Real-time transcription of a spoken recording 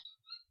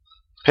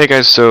Hey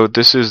guys, so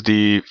this is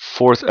the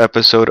fourth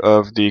episode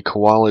of the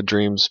Koala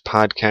Dreams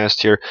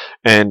podcast here,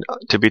 and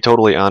to be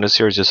totally honest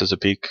here, just as a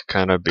peek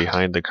kind of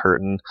behind the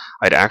curtain,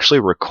 I'd actually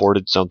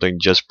recorded something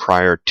just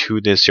prior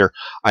to this here.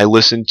 I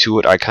listened to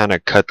it, I kind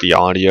of cut the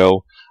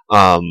audio,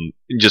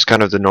 just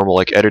kind of the normal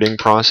like editing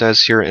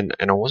process here, and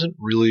I wasn't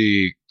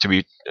really, to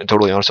be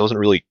totally honest, I wasn't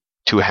really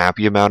too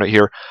happy about it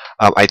here.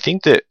 I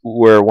think that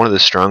where one of the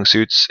strong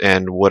suits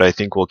and what I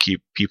think will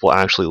keep people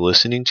actually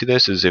listening to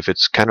this is if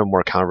it's kind of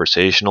more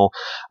conversational.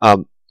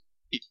 um,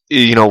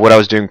 what I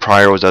was doing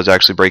prior was I was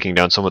actually breaking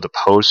down some of the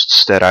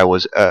posts that I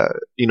was,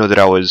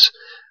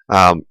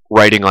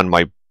 writing on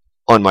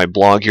my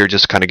blog here,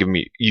 just kind of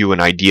giving you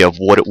an idea of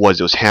what it was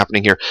that was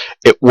happening here.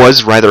 It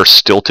was rather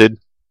stilted.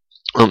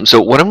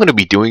 So what I'm going to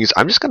be doing is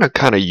I'm just going to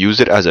kind of use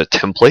it as a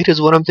template, is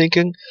what I'm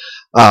thinking.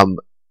 Um,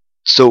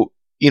 so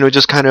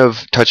just kind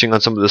of touching on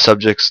some of the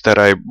subjects that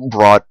I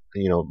brought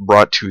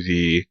to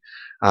the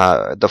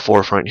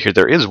forefront here.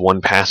 There is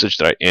one passage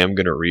that I am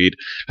going to read,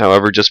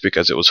 however, just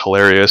because it was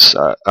hilarious.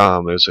 It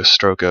was a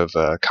stroke of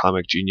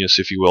comic genius,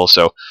 if you will.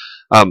 So,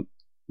 um,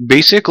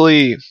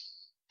 basically,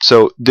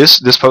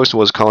 this post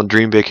was called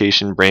 "Dream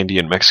Vacation, Brandy,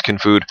 and Mexican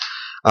Food."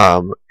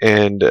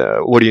 And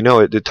what do you know?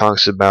 It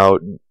talks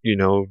about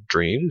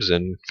dreams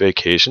and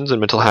vacations and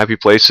mental happy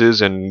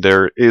places, and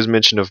there is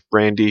mention of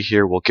brandy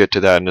here. We'll get to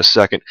that in a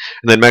second.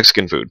 And then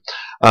Mexican food.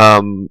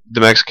 The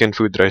Mexican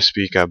food that I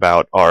speak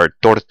about are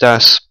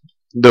tortas.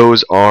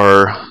 Those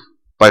are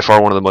by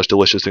far one of the most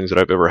delicious things that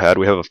I've ever had.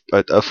 We have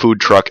a food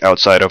truck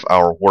outside of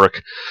our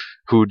work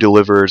who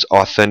delivers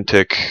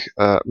authentic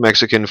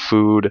Mexican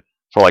food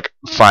for like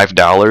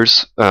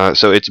 $5.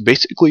 So it's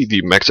basically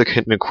the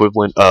Mexican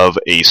equivalent of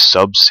a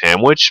sub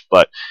sandwich,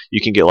 but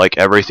you can get like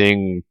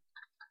everything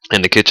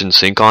in the kitchen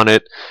sink on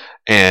it,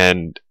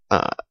 and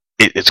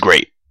it's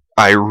great.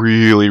 I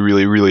really,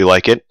 really, really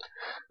like it.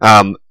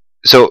 Um,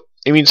 so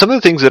I mean, some of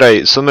the things that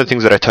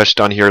I touched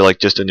on here, like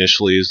just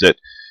initially, is that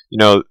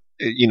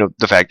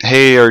the fact,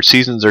 hey, our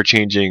seasons are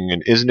changing,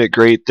 and isn't it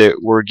great that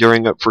we're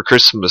gearing up for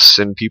Christmas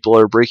and people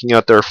are breaking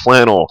out their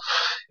flannel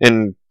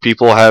and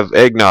people have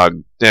eggnog.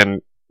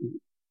 And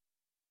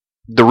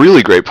the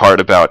really great part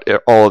about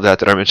all of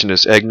that I mentioned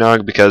is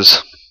eggnog,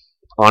 because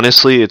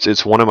honestly,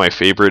 it's one of my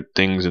favorite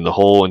things in the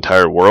whole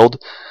entire world.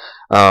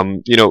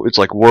 It's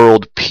like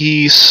world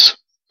peace,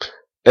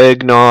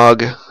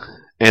 eggnog,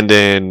 and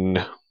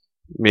then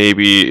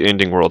maybe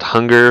ending world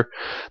hunger.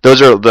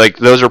 Those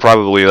are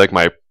probably like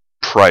my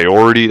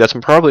priority. That's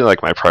probably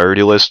like my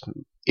priority list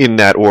in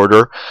that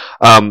order.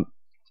 Um,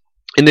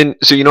 and then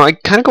I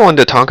kind of go on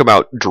to talk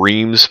about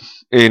dreams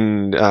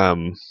in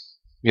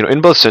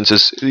both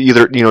senses.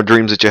 Either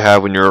dreams that you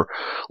have when you're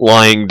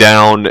lying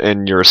down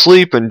and you're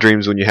asleep, and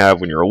dreams when you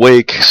have when you're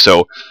awake.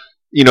 So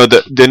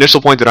the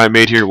initial point that I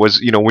made here was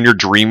when you're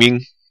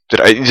dreaming,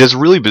 it's just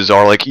really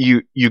bizarre. Like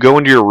you go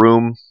into your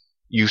room,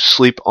 you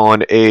sleep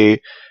on a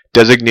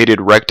designated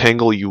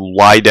rectangle, you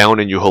lie down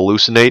and you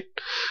hallucinate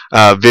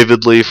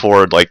vividly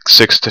for like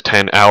 6 to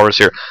 10 hours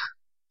here.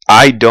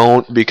 I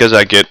don't, because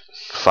I get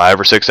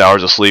 5 or 6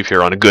 hours of sleep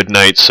here on a good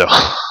night. So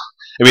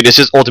I mean, it's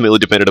just ultimately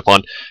dependent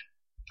upon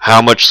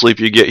how much sleep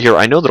you get here.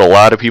 I know that a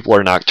lot of people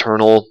are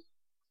nocturnal,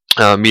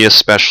 me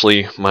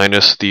especially,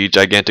 minus the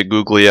gigantic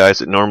googly eyes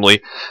that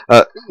normally,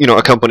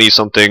 accompany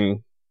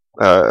something,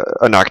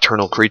 a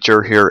nocturnal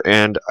creature here.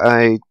 And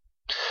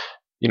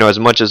as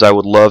much as I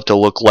would love to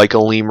look like a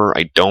lemur,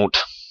 I don't.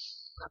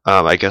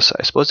 I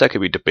suppose that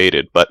could be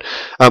debated. But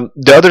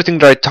the other thing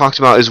that I talked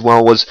about as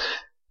well was,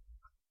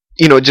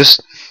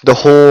 just the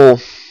whole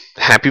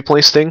happy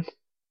place thing.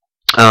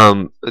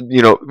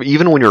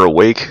 Even when you're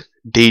awake,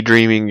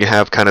 daydreaming, you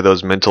have kind of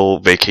those mental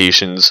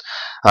vacations.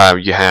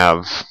 You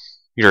have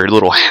your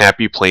little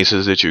happy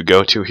places that you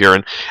go to here,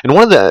 and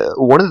one of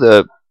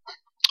the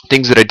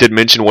things that I did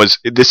mention was,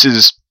 this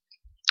is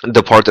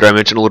the part that I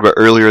mentioned a little bit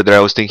earlier, that I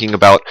was thinking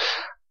about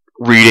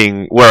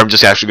reading, where I'm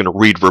just actually going to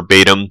read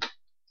verbatim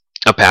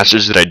a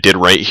passage that I did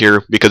right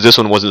here, because this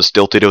one wasn't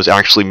stilted. It was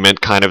actually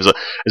meant kind of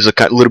as a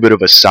little bit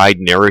of a side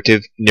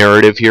narrative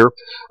here.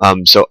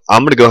 So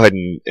I'm going to go ahead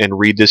and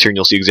read this here, and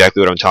you'll see exactly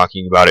what I'm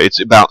talking about. It's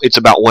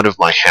about one of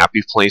my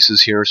happy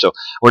places here. So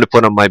I'm going to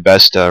put on my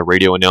best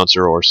radio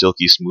announcer or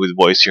silky smooth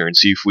voice here and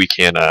see if we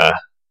can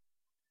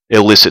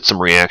elicit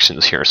some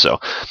reactions here. So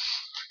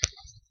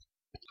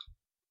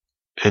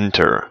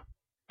enter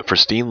a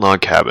pristine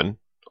log cabin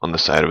on the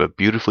side of a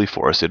beautifully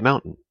forested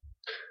mountain.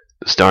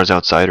 The stars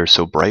outside are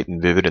so bright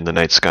and vivid in the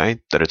night sky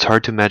that it's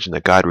hard to imagine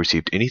that God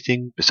received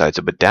anything besides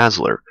a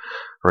bedazzler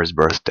for his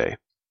birthday.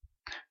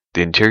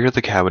 The interior of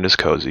the cabin is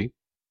cozy,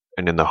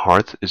 and in the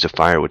hearth is a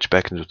fire which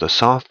beckons with a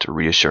soft,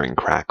 reassuring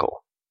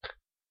crackle.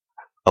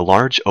 A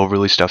large,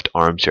 overly stuffed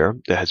armchair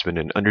that has been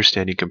an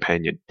understanding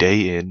companion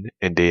day in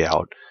and day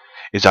out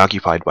is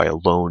occupied by a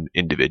lone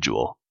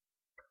individual.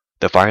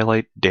 The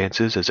firelight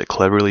dances as it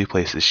cleverly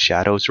places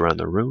shadows around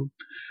the room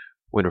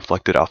when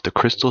reflected off the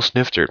crystal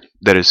snifter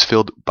that is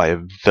filled by a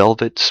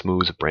velvet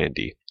smooth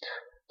brandy.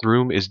 The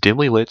room is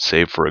dimly lit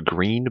save for a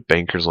green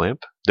banker's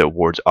lamp that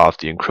wards off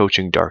the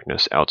encroaching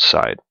darkness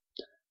outside.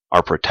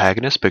 Our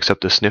protagonist picks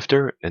up the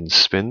snifter and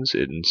spins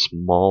it in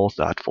small,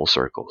 thoughtful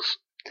circles.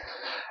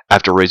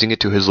 After raising it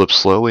to his lips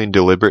slowly and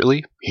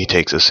deliberately, he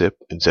takes a sip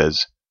and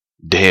says,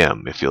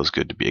 "Damn, it feels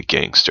good to be a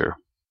gangster."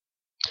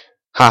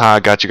 Haha,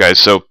 got you guys.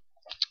 So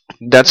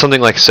that's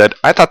something, like I said,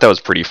 I thought that was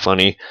pretty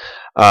funny.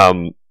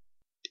 Um,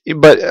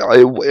 but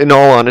in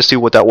all honesty,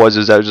 what that was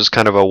is that was just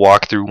kind of a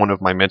walk through one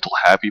of my mental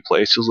happy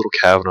places, a little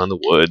cabin on the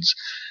woods.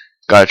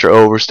 Got your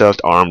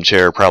overstuffed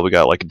armchair, probably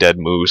got like a dead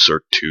moose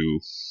or two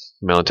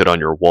mounted on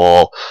your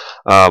wall,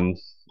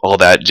 all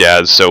that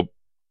jazz. So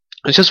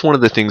it's just one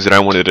of the things that I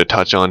wanted to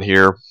touch on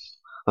here.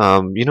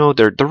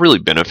 They're really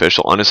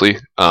beneficial, honestly.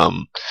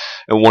 And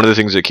one of the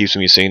things that keeps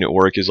me sane at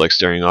work is like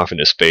staring off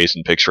into space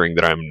and picturing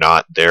that I'm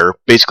not there.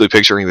 Basically,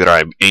 picturing that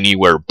I'm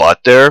anywhere but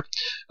there.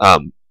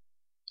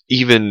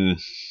 Even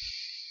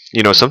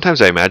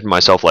sometimes I imagine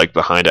myself like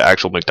behind an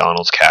actual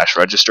McDonald's cash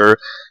register,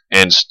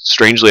 and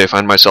strangely, I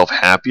find myself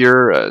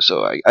happier.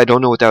 So I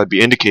don't know what that would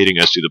be indicating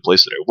as to the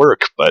place that I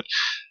work, but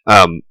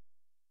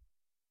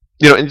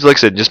and like I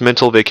said, just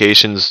mental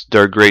vacations,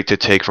 they're great to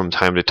take from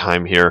time to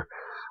time here.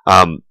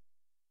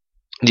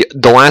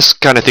 The last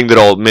kind of thing that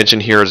I'll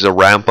mention here is a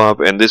ramp up,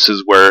 and this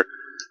is where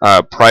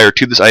prior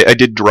to this, I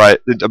did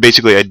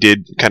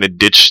kind of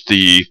ditch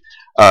the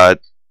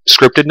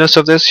scriptedness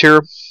of this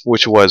here,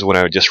 which was when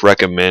I would just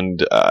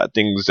recommend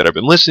things that I've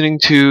been listening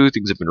to,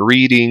 things I've been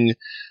reading,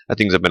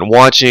 things I've been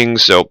watching.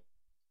 So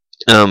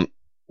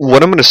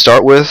what I'm going to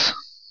start with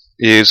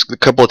is a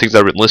couple of things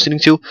I've been listening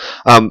to.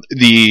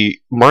 The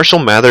Marshall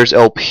Mathers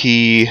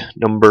LP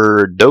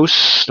number 2,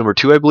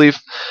 I believe,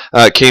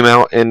 came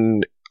out,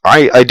 and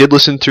I did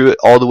listen through it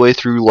all the way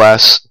through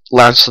last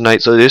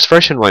night, so it is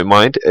fresh in my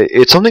mind.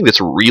 It's something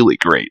that's really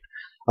great.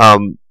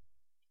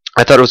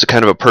 I thought it was a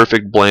kind of a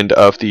perfect blend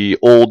of the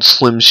old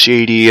Slim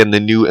Shady and the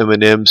new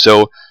Eminem.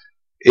 So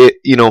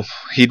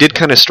he did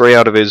kind of stray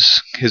out of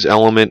his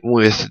element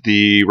with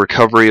the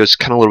Recovery. It was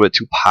kind of a little bit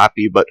too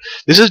poppy, but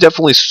this is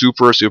definitely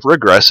super, super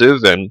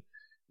aggressive and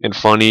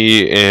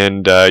funny,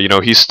 and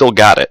he's still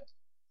got it.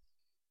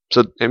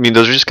 So, I mean,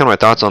 those are just kind of my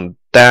thoughts on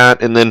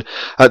that. And then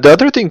the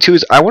other thing, too,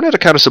 is I wanted to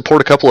kind of support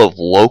a couple of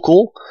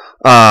local,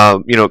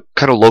 kind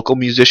of local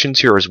musicians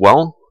here as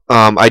well.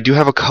 I do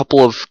have a couple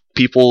of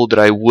people that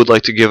I would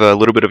like to give a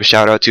little bit of a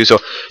shout out to. So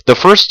the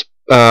first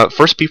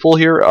people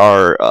here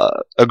are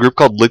a group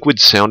called Liquid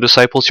Sound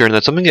Disciples here, and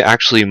that's something that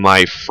actually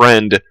my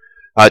friend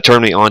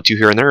turned me on to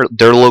here. And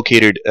they're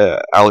located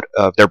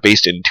they're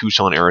based in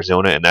Tucson,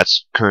 Arizona, and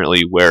that's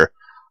currently where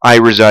I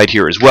reside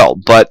here as well.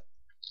 But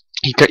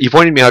he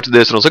pointed me out to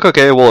this, and I was like,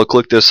 okay, well, I'll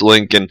click this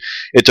link, and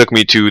it took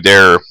me to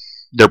their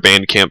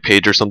Bandcamp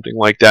page or something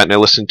like that, and I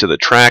listened to the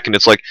track, and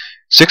it's like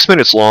 6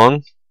 minutes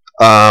long,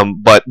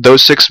 but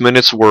those 6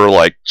 minutes were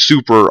like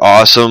super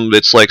awesome.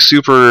 It's like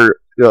super,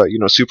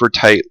 super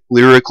tight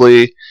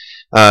lyrically.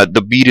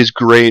 The beat is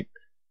great.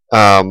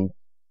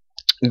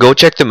 Go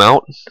check them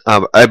out.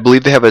 I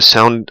believe they have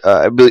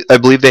I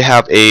believe they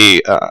have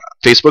a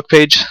Facebook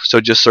page,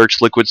 so just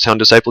search Liquid Sound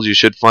Disciples. You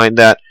should find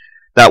that.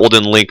 That will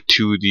then link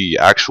to the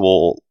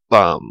actual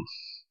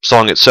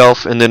song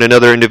itself. And then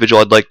another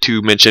individual I'd like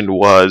to mention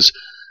was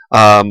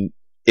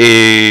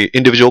a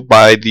individual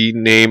by the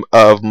name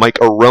of Mike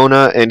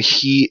Arona, and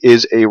he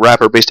is a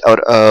rapper based out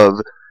of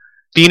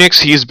Phoenix.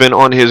 He's been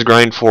on his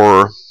grind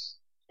for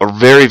a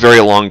very, very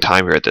long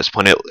time here at this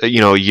point, a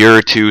year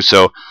or two.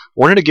 So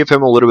wanted to give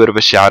him a little bit of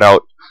a shout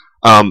out.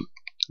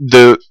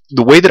 The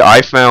way that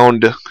I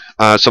found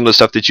some of the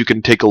stuff that you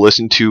can take a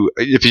listen to,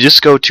 if you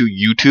just go to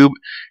YouTube,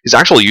 his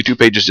actual YouTube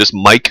page is just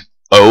Mike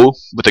O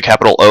with a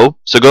capital O.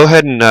 So go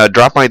ahead and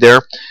drop by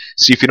there,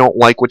 see if you don't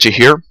like what you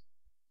hear.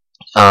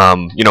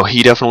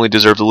 He definitely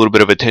deserves a little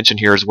bit of attention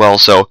here as well.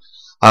 So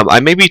I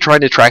may be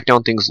trying to track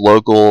down things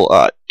local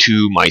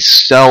to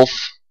myself,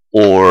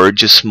 or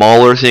just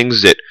smaller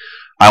things that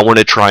I want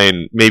to try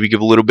and maybe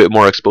give a little bit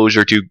more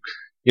exposure to.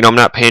 I'm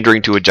not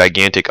pandering to a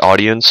gigantic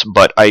audience,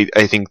 but I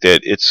think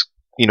that it's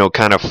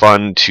kind of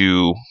fun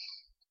to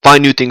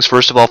find new things,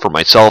 first of all, for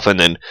myself, and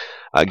then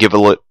give a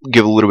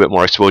little bit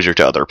more exposure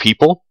to other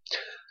people.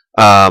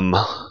 And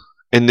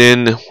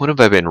then what have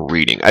I been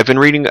reading? I've been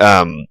reading.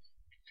 I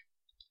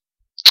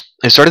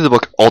started the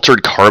book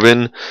Altered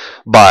Carbon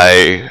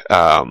by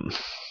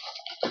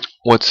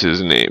what's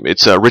his name?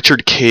 It's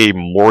Richard K.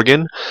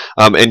 Morgan,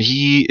 and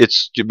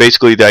it's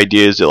basically, the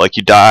idea is that like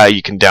you die,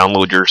 you can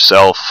download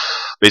yourself.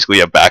 Basically,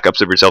 you have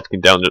backups of yourself. You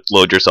can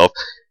download yourself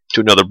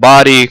to another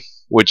body,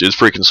 which is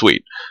freaking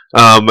sweet.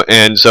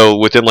 And so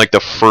within like the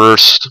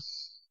first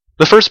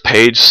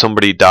page,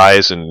 somebody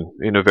dies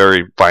in a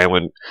very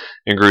violent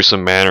and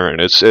gruesome manner, and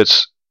it's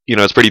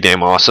pretty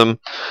damn awesome.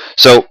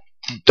 So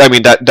I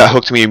mean that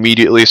hooked me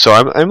immediately. So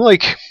I'm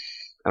like,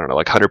 I don't know,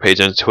 like 100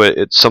 pages into it.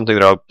 It's something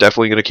that I'm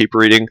definitely going to keep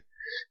reading.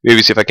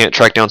 Maybe see if I can't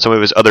track down some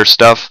of his other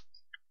stuff.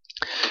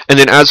 And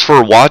then as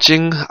for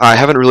watching, I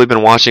haven't really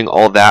been watching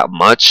all that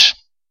much.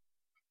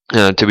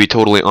 To be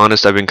totally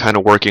honest, I've been kind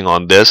of working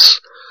on this,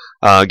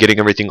 getting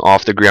everything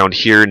off the ground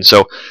here. And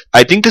so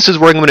I think this is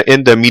where I'm going to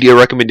end the media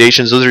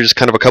recommendations. Those are just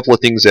kind of a couple of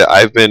things that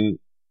I've been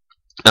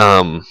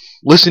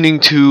listening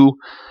to,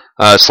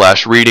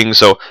 slash reading.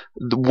 So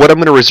what I'm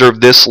going to reserve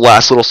this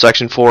last little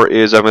section for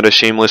is I'm going to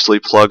shamelessly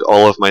plug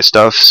all of my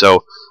stuff.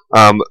 So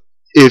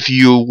if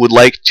you would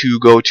like to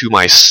go to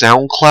my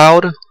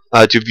SoundCloud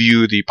to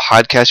view the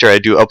podcast here, I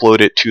do upload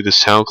it to the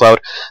SoundCloud.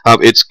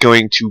 It's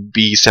going to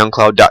be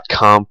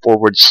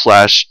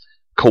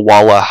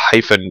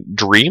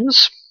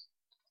soundcloud.com/koala-dreams.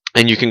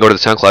 And you can go to the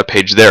SoundCloud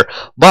page there.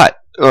 But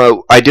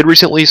I did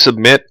recently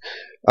submit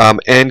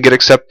and get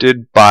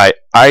accepted by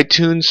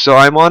iTunes, so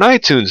I'm on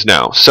iTunes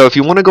now. So if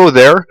you want to go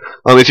there,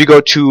 if you go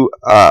to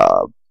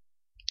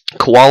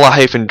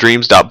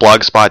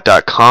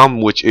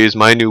koala-dreams.blogspot.com, which is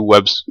my new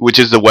which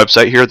is the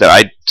website here that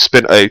I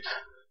spent a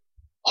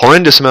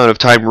horrendous amount of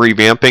time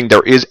revamping.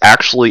 There is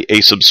actually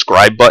a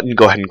subscribe button.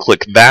 Go ahead and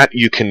click that.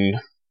 You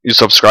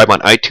subscribe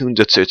on iTunes.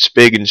 It's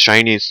big and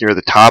shiny. It's near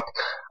the top.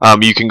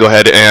 You can go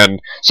ahead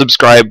and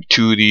subscribe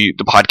to the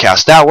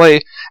podcast that way.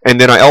 And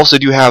then I also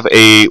do have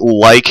a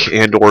like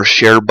and or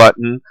share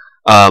button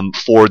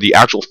for the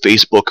actual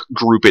Facebook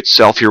group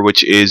itself here,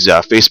 which is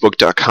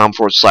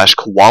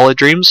facebook.com/Koala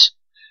Dreams.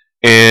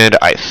 And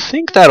I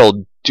think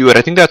that'll do it.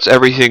 I think that's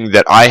everything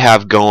that I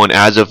have going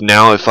as of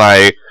now. If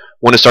I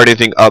want to start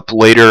anything up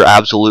later,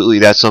 absolutely,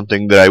 that's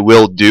something that I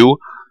will do.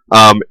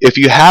 If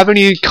you have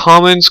any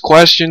comments,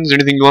 questions,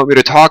 anything you want me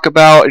to talk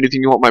about,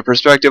 anything you want my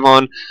perspective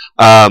on,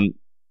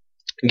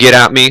 get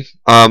at me.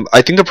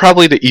 I think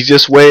probably the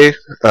easiest way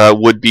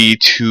would be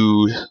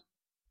to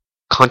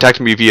contact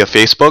me via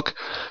Facebook.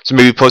 So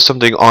maybe post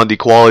something on the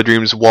Koala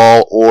Dreams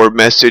wall or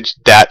message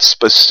that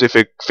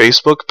specific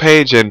Facebook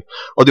page, and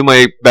I'll do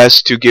my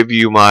best to give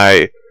you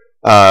my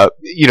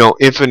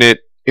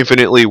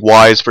infinitely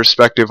wise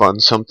perspective on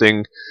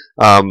something,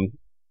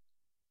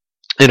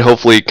 and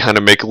hopefully kind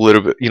of make a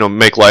little bit,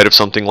 make light of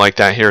something like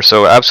that here.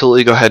 So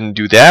absolutely go ahead and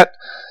do that.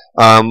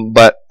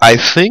 But I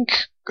think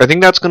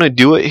that's going to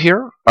do it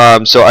here.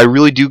 So I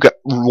really do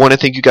want to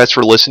thank you guys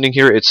for listening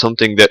here. It's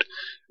something that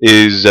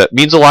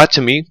means a lot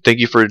to me. Thank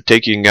you for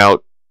taking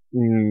out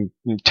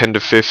 10 to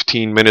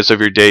 15 minutes of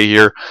your day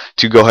here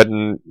to go ahead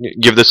and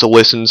give this a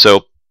listen.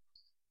 So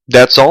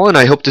that's all, and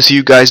I hope to see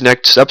you guys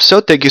next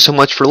episode. Thank you so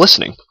much for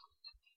listening.